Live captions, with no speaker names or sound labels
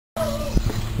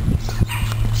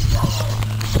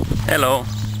Hello.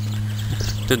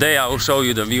 Today I will show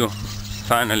you the view.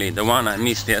 Finally, the one I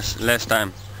missed last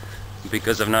time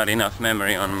because of not enough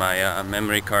memory on my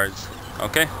memory cards.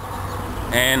 Okay?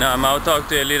 And I'll talk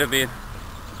to you a little bit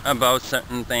about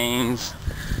certain things,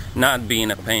 not being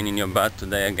a pain in your butt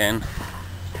today again.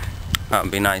 I'll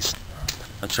be nice.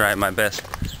 I'll try my best.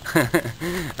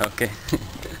 Okay.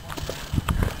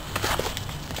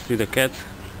 See the cat?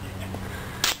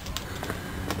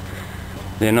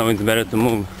 They know it's better to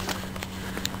move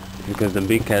because the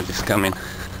big cat is coming.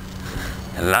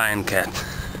 A lion cat.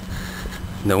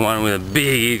 The one with a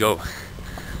big ego.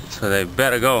 So they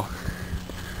better go.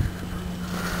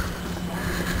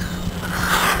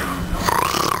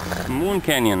 Moon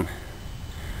Canyon.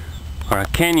 Or a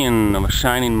canyon of a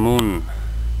shining moon.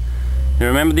 You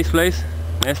remember this place?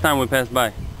 Last time we passed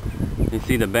by. You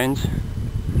see the bench?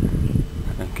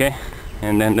 Okay.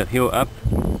 And then the hill up.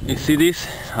 You see this?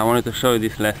 I wanted to show you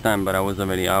this last time, but I was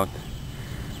already out.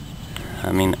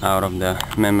 I mean, out of the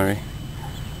memory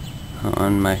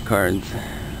on my cards.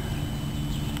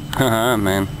 Haha,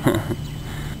 man.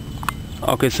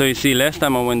 Okay, so you see, last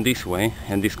time I went this way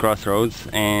at this crossroads,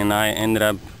 and I ended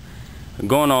up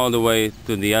going all the way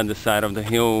to the other side of the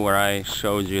hill where I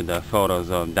showed you the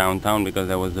photos of downtown because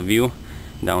there was a view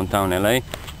downtown LA.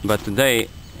 But today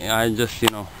I just,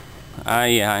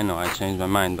 I know I changed my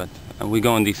mind, but we're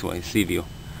going this way, sea view,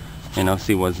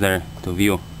 see what's there to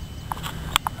view.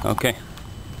 Okay.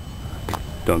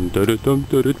 Oof,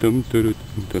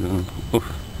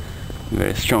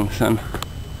 very strong sun.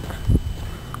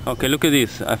 Okay, look at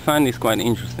this. I find this quite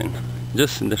interesting.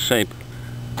 Just the shape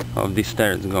of these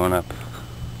stairs going up.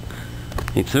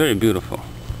 It's very beautiful.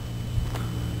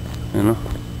 And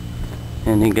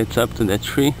it gets up to that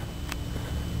tree,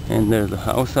 and there's a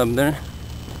house up there.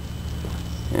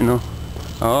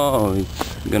 Oh,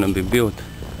 it's gonna be built.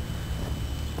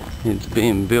 It's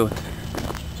being built.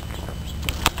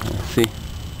 See,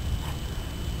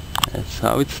 that's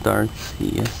how it starts.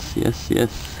 Yes, yes,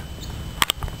 yes.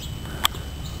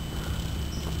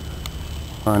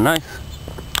 Oh, nice.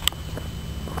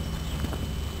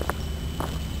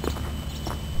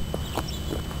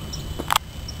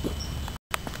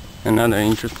 Another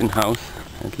interesting house,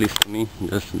 at least to me,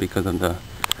 just because of the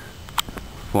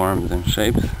forms and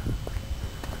shapes.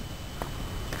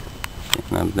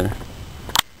 Sitting up there.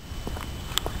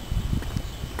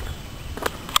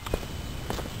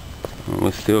 And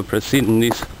we're still proceeding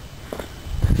this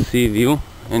sea view,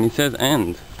 and it says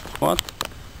end. What?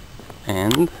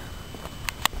 End?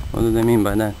 What do they mean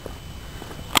by that?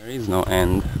 There is no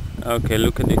end. Okay,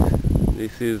 look at this.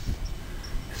 This is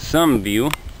some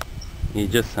view.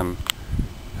 It's just some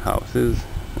houses,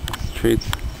 streets,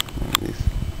 like this.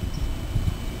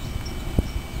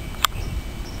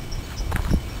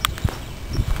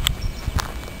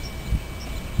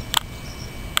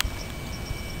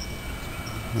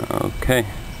 Okay,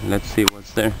 let's see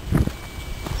what's there.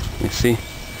 You see,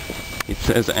 it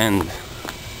says end.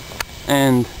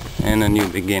 End and a new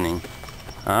beginning.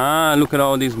 Ah, look at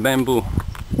all this bamboo.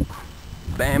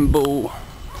 Bamboo.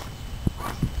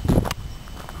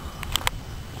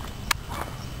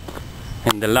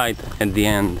 And the light at the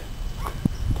end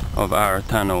of our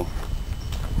tunnel.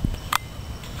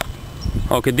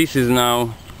 Okay, this is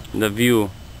now the view.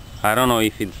 I don't know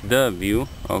if it's the view,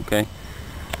 okay,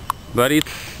 but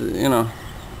it's,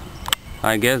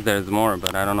 I guess there's more,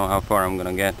 but I don't know how far I'm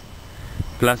gonna get.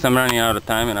 Plus I'm running out of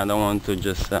time and I don't want to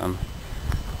just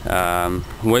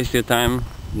waste your time,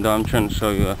 though I'm trying to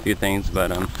show you a few things,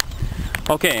 but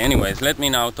okay, anyways, let me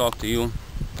now talk to you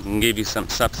and give you some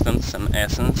substance, some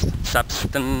essence,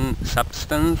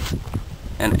 substance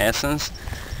and essence,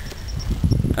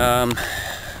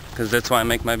 because that's why I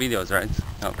make my videos, right?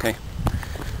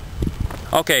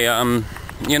 Okay,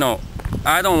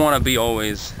 I don't want to be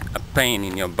always a pain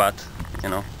in your butt,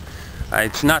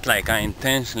 it's not like I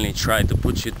intentionally try to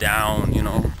put you down,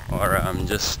 or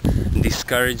just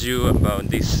discourage you about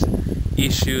these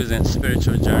issues and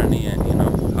spiritual journey, and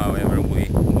however we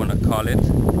want to call it.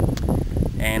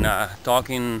 And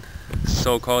talking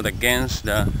so-called against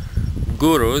the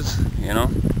gurus,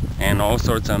 and all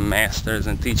sorts of masters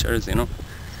and teachers,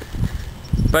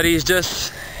 but it's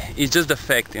just the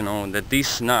fact, that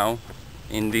this now,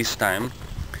 in this time,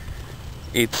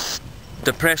 it's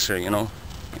the pressure,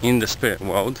 in the spirit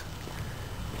world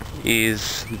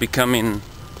is becoming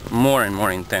more and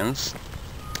more intense.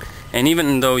 And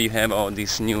even though you have all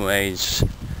this new age,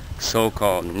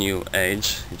 so-called new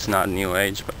age, it's not new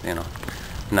age, but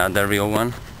not the real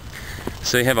one.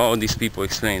 So you have all these people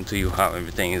explaining to you how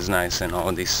everything is nice and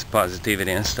all this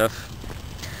positivity and stuff.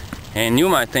 And you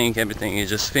might think everything is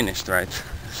just finished, right?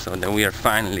 So that we are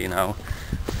finally now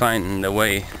find the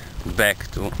way back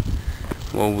to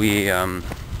what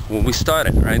we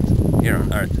started, right, here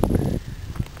on Earth.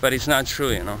 But it's not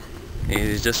true, you know. It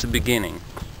is just the beginning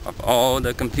of all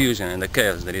the confusion and the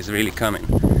chaos that is really coming.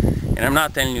 And I'm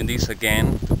not telling you this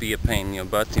again to be a pain in your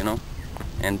butt, you know,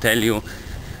 and tell you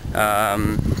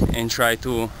and try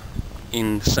to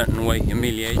in certain way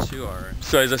humiliate you, or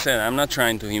so. As I said, I'm not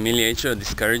trying to humiliate you or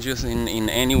discourage you in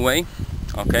any way,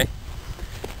 okay?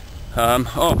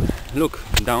 Oh, look,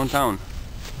 downtown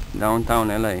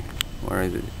LA. Where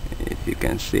is it? If you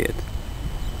can see it.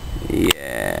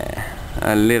 Yeah,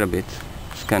 a little bit.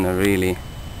 It's kind of really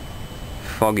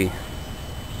foggy.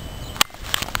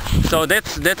 So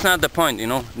that's not the point, you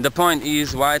know. The point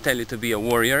is why I tell you to be a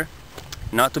warrior,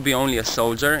 not to be only a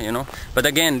soldier, you know. But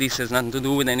again, this has nothing to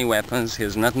do with any weapons, it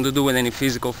has nothing to do with any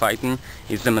physical fighting.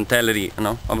 It's the mentality, you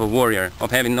know, of a warrior,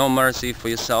 of having no mercy for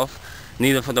yourself,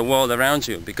 neither for the world around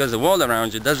you, because the world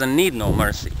around you doesn't need no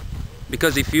mercy.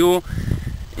 Because if you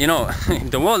know,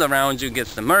 if the world around you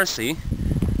gets the mercy,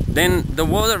 then the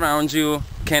world around you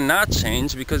cannot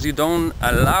change, because you don't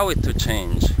allow it to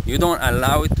change. You don't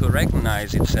allow it to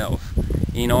recognize itself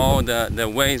in all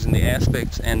the ways and the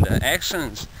aspects and the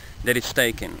actions that it's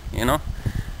taking, you know.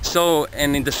 So,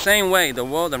 and in the same way, the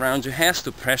world around you has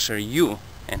to pressure you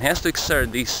and has to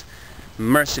exert this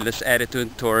merciless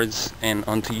attitude towards and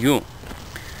onto you,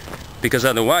 because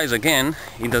otherwise, again,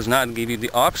 it does not give you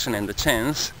the option and the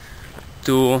chance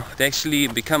to actually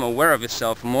become aware of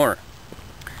yourself more.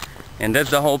 And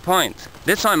that's the whole point.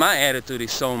 That's why my attitude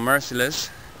is so merciless.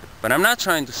 But I'm not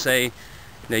trying to say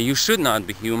that you should not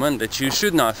be human, that you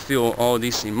should not feel all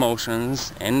these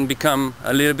emotions and become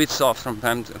a little bit soft from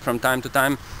time to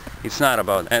time. It's not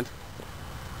about that.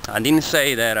 I didn't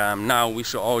say that now we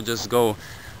should all just go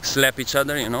slap each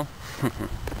other, you know.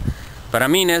 But I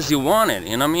mean, as you want it,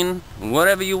 you know what I mean?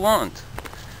 Whatever you want.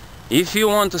 If you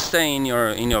want to stay in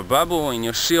your bubble, in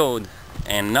your shield,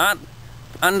 and not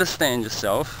understand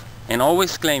yourself, and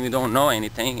always claim you don't know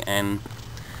anything, and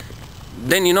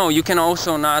then, you know, you can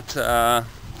also not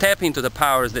tap into the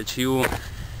powers that you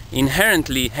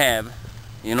inherently have,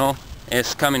 you know,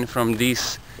 as coming from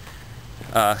this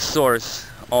source,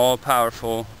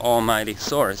 all-powerful, almighty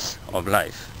source of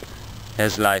life,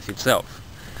 as life itself.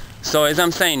 So as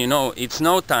I'm saying, you know, it's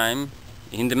no time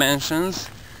in dimensions,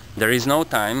 there is no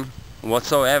time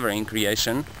whatsoever in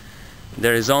creation.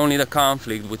 There is only the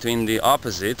conflict between the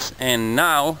opposites, and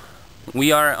now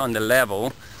we are on the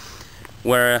level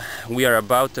where we are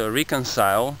about to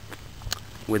reconcile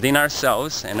within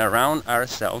ourselves and around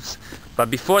ourselves.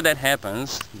 But before that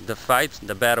happens, the fight,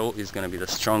 the battle is going to be the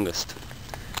strongest,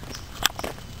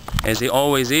 as it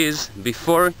always is.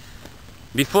 Before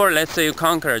let's say you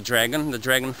conquer a dragon, the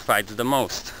dragon fights the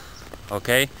most,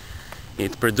 okay?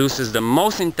 It produces the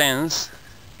most intense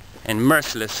and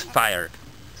merciless fire,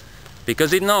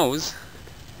 because it knows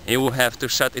it will have to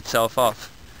shut itself off.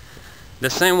 The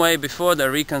same way, before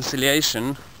the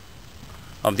reconciliation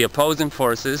of the opposing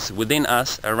forces within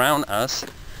us, around us,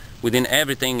 within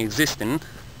everything existing,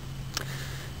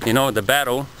 you know, the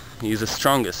battle is the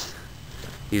strongest,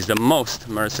 is the most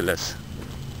merciless.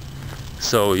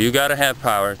 So you gotta have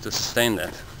power to sustain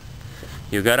that.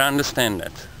 You gotta understand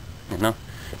that, you know.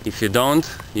 If you don't,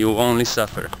 you will only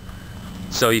suffer.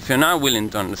 So if you're not willing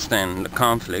to understand the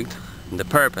conflict, the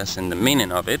purpose and the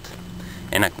meaning of it,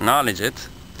 and acknowledge it,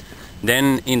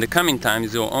 then in the coming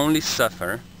times you'll only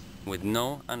suffer with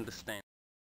no understanding.